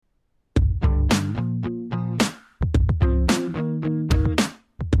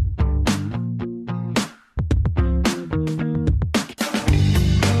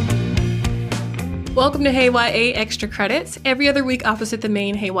Welcome to Hey YA Extra Credits. Every other week opposite the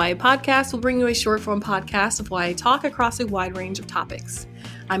main Hey YA podcast, we'll bring you a short-form podcast of YA talk across a wide range of topics.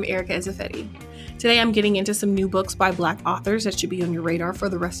 I'm Erica Ezeifedi. Today I'm getting into some new books by Black authors that should be on your radar for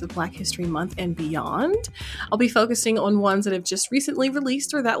the rest of Black History Month and beyond. I'll be focusing on ones that have just recently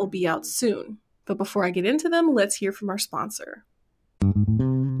released or that will be out soon. But before I get into them, let's hear from our sponsor.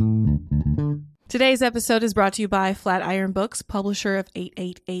 Today's episode is brought to you by Flatiron Books, publisher of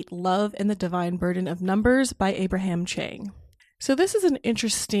 888 Love and the Divine Burden of Numbers by Abraham Chang. So this is an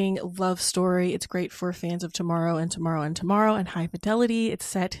interesting love story. It's great for fans of Tomorrow and Tomorrow and Tomorrow and High Fidelity. It's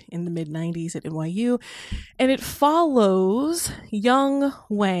set in the mid-90s at NYU, and it follows young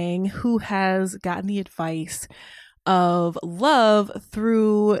Wang, who has gotten the advice of love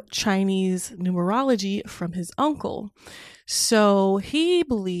through Chinese numerology from his uncle. So he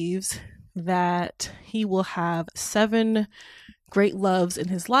believes that he will have 7 great loves in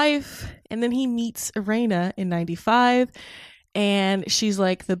his life, and then he meets Irena in 95, and she's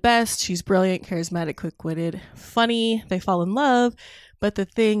like the best. She's brilliant, charismatic, quick-witted, funny. They fall in love, but the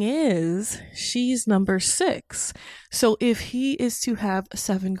thing is, she's number 6. So if he is to have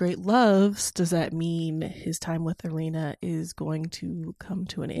 7 great loves, does that mean his time with Irena is going to come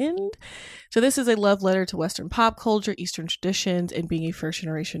to an end? So this is a love letter to Western pop culture, Eastern traditions, and being a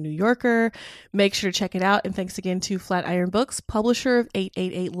first-generation New Yorker. Make sure to check it out. And thanks again to Flatiron Books, publisher of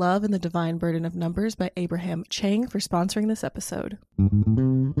 888 Love and the Divine Burden of Numbers by Abraham Chang, for sponsoring this episode.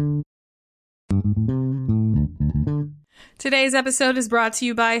 Today's episode is brought to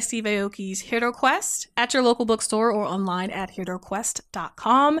you by Steve Aoki's Hero Quest at your local bookstore or online at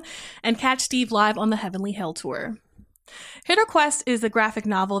heroquest.com, and catch Steve live on the Heavenly Hell Tour. Hero Quest is a graphic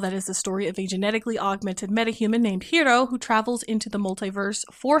novel that is the story of a genetically augmented metahuman named Hero who travels into the multiverse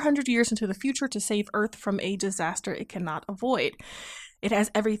 400 years into the future to save Earth from a disaster it cannot avoid. It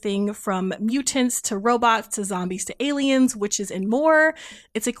has everything from mutants to robots to zombies to aliens, witches, and more.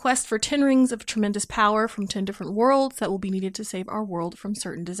 It's a quest for 10 rings of tremendous power from 10 different worlds that will be needed to save our world from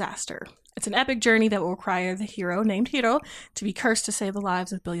certain disaster. It's an epic journey that will require the hero, named Hero, to be cursed to save the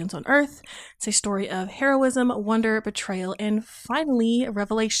lives of billions on Earth. It's a story of heroism, wonder, betrayal, and finally,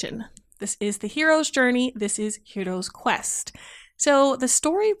 revelation. This is the hero's journey. This is Hero's quest. So the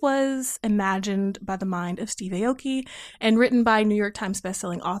story was imagined by the mind of Steve Aoki and written by New York Times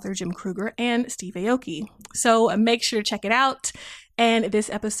bestselling author Jim Kruger and Steve Aoki. So make sure to check it out. And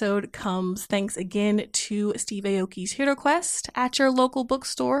this episode comes thanks again to Steve Aoki's Hero Quest at your local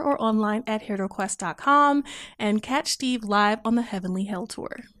bookstore or online at heroquest.com, and catch Steve live on the Heavenly Hell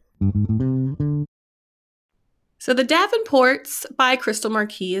Tour. So The Davenports by Crystal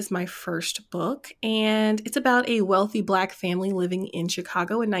Marquis is my first book, and it's about a wealthy Black family living in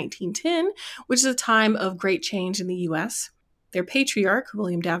Chicago in 1910, which is a time of great change in the U.S. Their patriarch,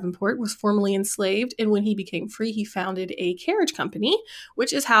 William Davenport, was formerly enslaved, and when he became free, he founded a carriage company,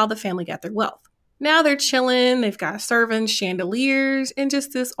 which is how the family got their wealth. Now they're chilling, they've got servants, chandeliers, and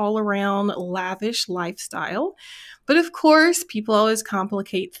just this all-around lavish lifestyle. But of course, people always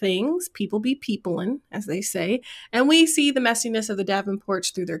complicate things. People be peoplin', as they say, and we see the messiness of the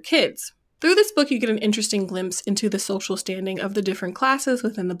Davenports through their kids. Through this book, you get an interesting glimpse into the social standing of the different classes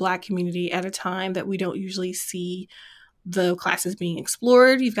within the Black community at a time that we don't usually see the classes being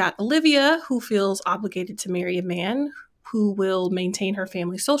explored. You've got Olivia, who feels obligated to marry a man who will maintain her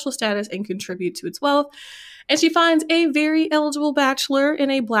family's social status and contribute to its wealth. And she finds a very eligible bachelor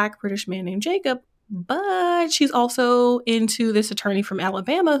in a Black British man named Jacob. But she's also into this attorney from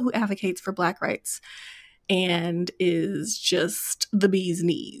Alabama who advocates for Black rights and is just the bee's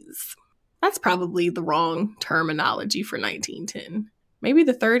knees. That's probably the wrong terminology for 1910. Maybe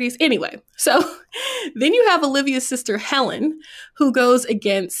the 30s. Anyway, so then you have Olivia's sister Helen, who goes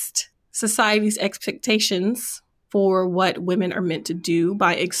against society's expectations for what women are meant to do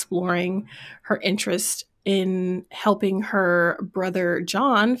by exploring her interest in helping her brother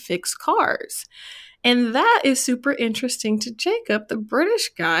John fix cars. And that is super interesting to Jacob, the British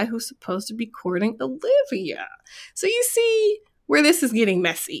guy who's supposed to be courting Olivia. So you see where this is getting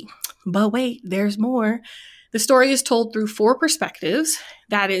messy. But wait, there's more. The story is told through 4 perspectives.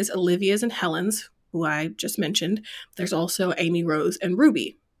 That is Olivia's and Helen's, who I just mentioned. There's also Amy Rose and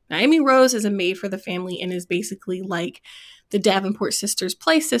Ruby. Now, Amy Rose is a maid for the family and is basically like the Davenport sisters'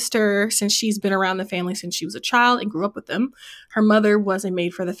 play sister, since she's been around the family since she was a child and grew up with them. Her mother was a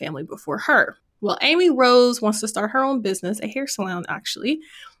maid for the family before her. Well, Amy Rose wants to start her own business, a hair salon actually,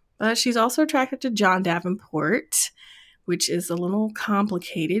 but she's also attracted to John Davenport, which is a little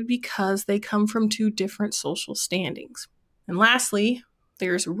complicated because they come from 2 different social standings. And lastly,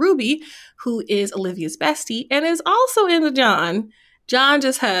 there's Ruby, who is Olivia's bestie and is also into John. John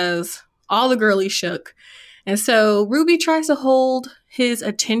just has All the girlies shook. And so Ruby tries to hold his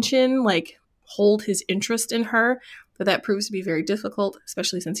attention, like hold his interest in her, but that proves to be very difficult,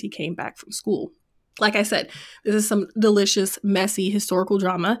 especially since he came back from school. Like I said, this is some delicious, messy historical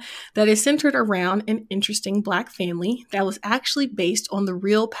drama that is centered around an interesting Black family that was actually based on the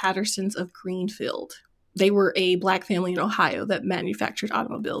real Pattersons of Greenfield. They were a Black family in Ohio that manufactured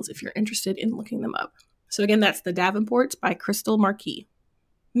automobiles, if you're interested in looking them up. So again, that's The Davenports by Crystal Marquis.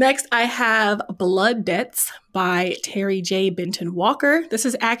 Next, I have Blood Debts by Terry J. Benton Walker. This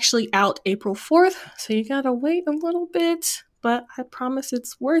is actually out April 4th, so you gotta wait a little bit, but I promise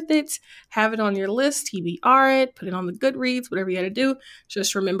it's worth it. Have it on your list, TBR it, put it on the Goodreads, whatever you gotta do.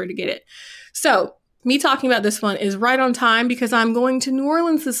 Just remember to get it. So, me talking about this one is right on time because I'm going to New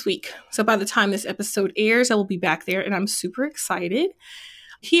Orleans this week. So by the time this episode airs, I will be back there and I'm super excited.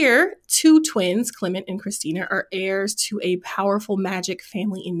 Here, two twins, Clement and Christina, are heirs to a powerful magic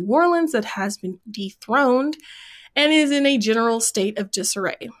family in New Orleans that has been dethroned and is in a general state of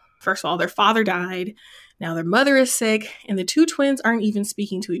disarray. First of all, their father died, now their mother is sick, and the two twins aren't even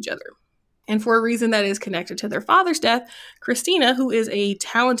speaking to each other. And for a reason that is connected to their father's death, Christina, who is a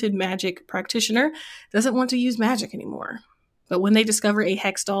talented magic practitioner, doesn't want to use magic anymore. But when they discover a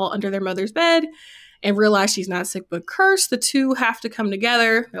hex doll under their mother's bed, and realize she's not sick but cursed, the two have to come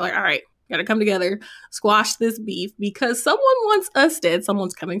together. They're like, all right, gotta come together, squash this beef because someone wants us dead.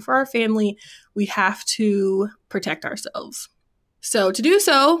 Someone's coming for our family. We have to protect ourselves. So to do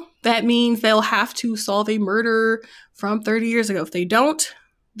so, that means they'll have to solve a murder from 30 years ago. If they don't,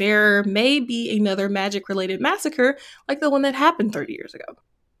 there may be another magic-related massacre like the one that happened 30 years ago.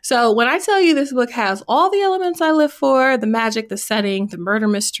 So when I tell you this book has all the elements I live for, the magic, the setting, the murder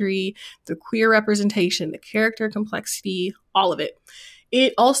mystery, the queer representation, the character complexity, all of it.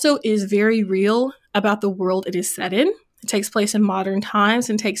 It also is very real about the world it is set in. It takes place in modern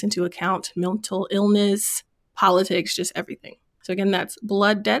times and takes into account mental illness, politics, just everything. So again, that's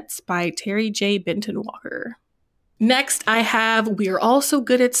Blood Debts by Terry J. Benton Walker. Next, I have We're All So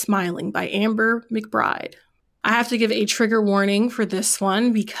Good at Smiling by Amber McBride. I have to give a trigger warning for this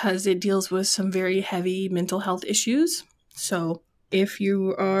one because it deals with some very heavy mental health issues. So if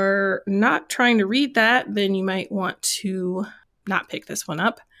you are not trying to read that, then you might want to not pick this one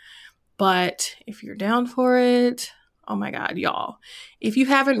up. But if you're down for it, oh my God, y'all. If you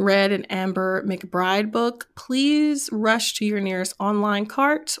haven't read an Amber McBride book, please rush to your nearest online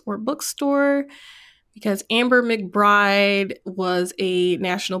cart or bookstore, because Amber McBride was a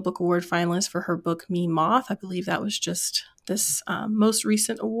National Book Award finalist for her book, Me Moth. I believe that was just this most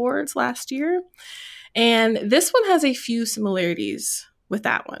recent awards last year. And this one has a few similarities with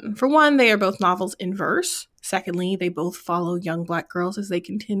that one. For one, they are both novels in verse. Secondly, they both follow young Black girls as they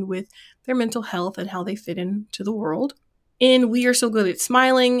contend with their mental health and how they fit into the world. In We Are So Good at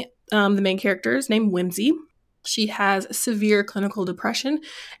Smiling, the main character is named Whimsy. She has severe clinical depression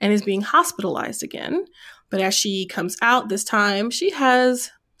and is being hospitalized again. But as she comes out this time, she has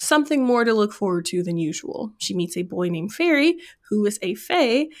something more to look forward to than usual. She meets a boy named Fairy, who is a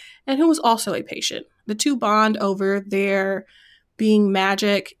fae, and who is also a patient. The two bond over their being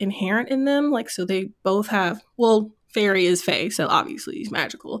magic inherent in them. Like, so they both have, well, Fairy is fae, so obviously he's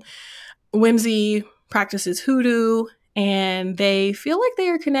magical. Whimsy practices hoodoo, and they feel like they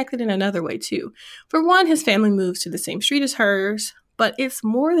are connected in another way too. For one, his family moves to the same street as hers, but it's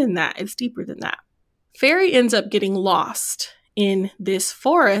more than that. It's deeper than that. Fairy ends up getting lost in this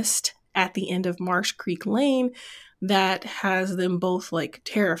forest at the end of Marsh Creek Lane that has them both like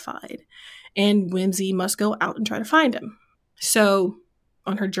terrified. And Whimsy must go out and try to find him. So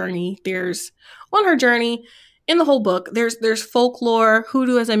on her journey, in the whole book, there's folklore,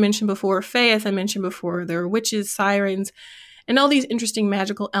 hoodoo, as I mentioned before, fae, as I mentioned before. There are witches, sirens, and all these interesting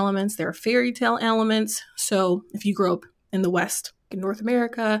magical elements. There are fairy tale elements. So if you grow up in the West, in North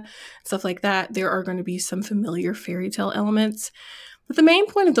America, stuff like that, there are going to be some familiar fairy tale elements. But the main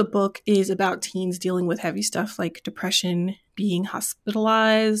point of the book is about teens dealing with heavy stuff like depression, being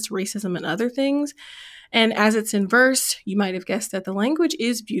hospitalized, racism, and other things. And as it's in verse, you might have guessed that the language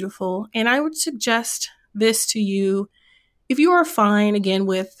is beautiful. And I would suggest this to you if you are fine, again,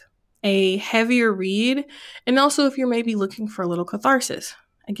 with a heavier read, and also if you're maybe looking for a little catharsis.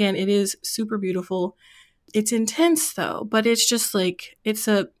 Again, it is super beautiful. It's intense though, but it's just like,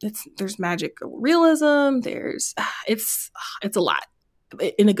 there's magical realism. It's a lot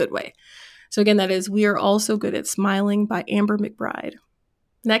in a good way. So again, that is We Are All So Good at Smiling by Amber McBride.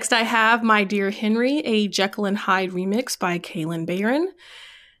 Next, I have My Dear Henry, a Jekyll and Hyde remix by Kaylin Barron.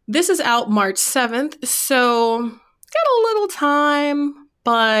 This is out March 7th, so got a little time,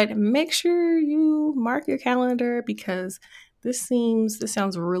 but make sure you mark your calendar because this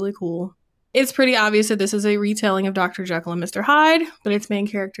sounds really cool. It's pretty obvious that this is a retelling of Dr. Jekyll and Mr. Hyde, but its main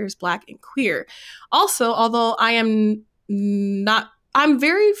character is Black and queer. Also, although I'm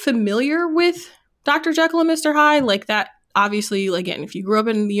very familiar with Dr. Jekyll and Mr. Hyde, like that, obviously, again, if you grew up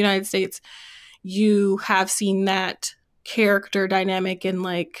in the United States, you have seen that character dynamic in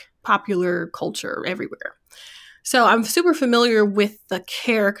like popular culture everywhere. So I'm super familiar with the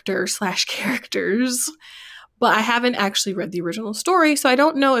characters, but I haven't actually read the original story, so I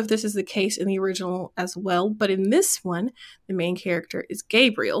don't know if this is the case in the original as well. But in this one, the main character is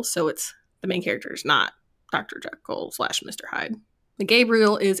Gabriel, so the main character is not Dr. Jekyll / Mr. Hyde.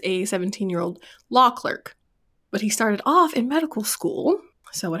 Gabriel is a 17-year-old law clerk, but he started off in medical school.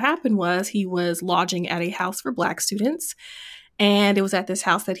 So what happened was he was lodging at a house for Black students, and it was at this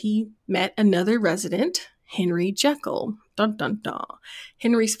house that he met another resident, Henry Jekyll. Dun, dun, dun.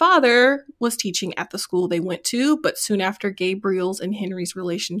 Henry's father was teaching at the school they went to, but soon after, Gabriel's and Henry's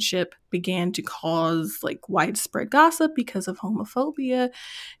relationship began to cause like widespread gossip because of homophobia.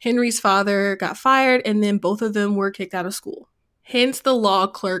 Henry's father got fired, and then both of them were kicked out of school. Hence the law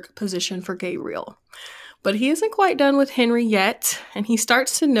clerk position for Gabriel. But he isn't quite done with Henry yet, and he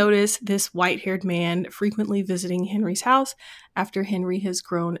starts to notice this white-haired man frequently visiting Henry's house after Henry has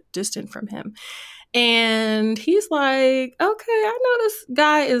grown distant from him. And he's like, okay, I know this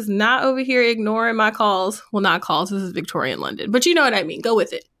guy is not over here ignoring my calls. Well, not calls, this is Victorian London, but you know what I mean. Go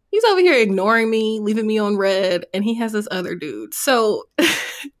with it. He's over here ignoring me, leaving me on red, and he has this other dude. So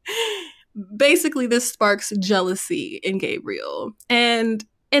basically this sparks jealousy in Gabriel. And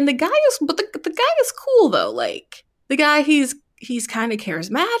the guy is cool though. Like the guy, he's kind of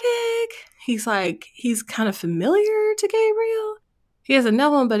charismatic. He's kind of familiar to Gabriel. He doesn't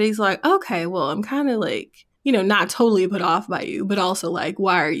know him, but he's like, okay, well, I'm kind of like, not totally put off by you, but also like,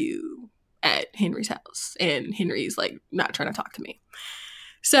 why are you at Henry's house? And Henry's like not trying to talk to me.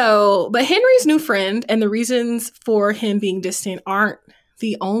 So, but Henry's new friend and the reasons for him being distant aren't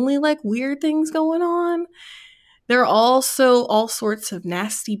the only like weird things going on. There are also all sorts of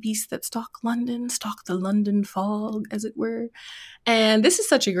nasty beasts that stalk the London fog, as it were. And this is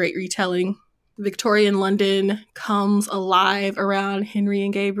such a great retelling. Victorian London comes alive around Henry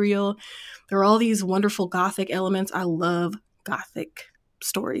and Gabriel. There are all these wonderful Gothic elements. I love Gothic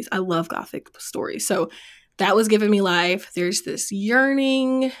stories. So that was giving me life. There's this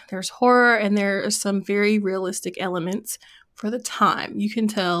yearning, there's horror, and there are some very realistic elements for the time. You can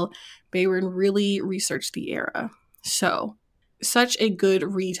tell Bayron really researched the era. So, such a good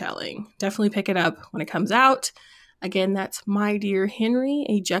retelling. Definitely pick it up when it comes out. Again, that's My Dear Henry,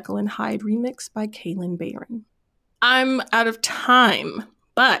 a Jekyll and Hyde remix by Kalynn Bayron. I'm out of time,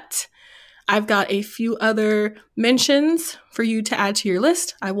 but I've got a few other mentions for you to add to your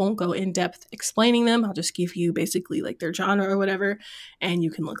list. I won't go in depth explaining them. I'll just give you basically like their genre or whatever, and you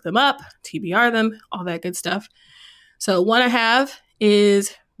can look them up, TBR them, all that good stuff. So one I have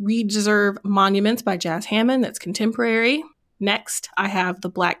is We Deserve Monuments by Jas Hammond. That's contemporary. Next, I have The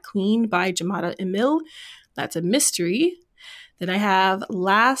Black Queen by Jamada Emil. That's a mystery. Then I have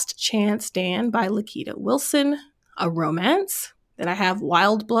Last Chance Dan by Lakita Wilson, a romance. Then I have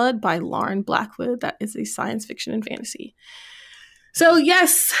Wild Blood by Lauren Blackwood. That is a science fiction and fantasy. So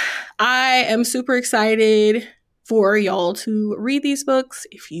yes, I am super excited for y'all to read these books.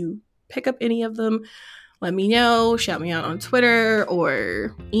 If you pick up any of them, let me know, shout me out on Twitter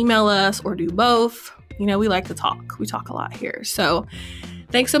or email us or do both. We like to talk. We talk a lot here. So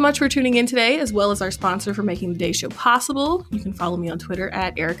thanks so much for tuning in today, as well as our sponsor for making the day show possible. You can follow me on Twitter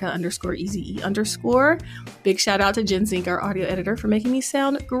at Erica_EZE_. Big shout out to Jen Zink, our audio editor, for making me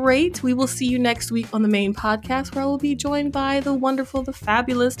sound great. We will see you next week on the main podcast, where I will be joined by the wonderful, the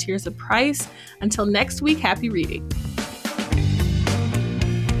fabulous Tirzah Price. Until next week, happy reading.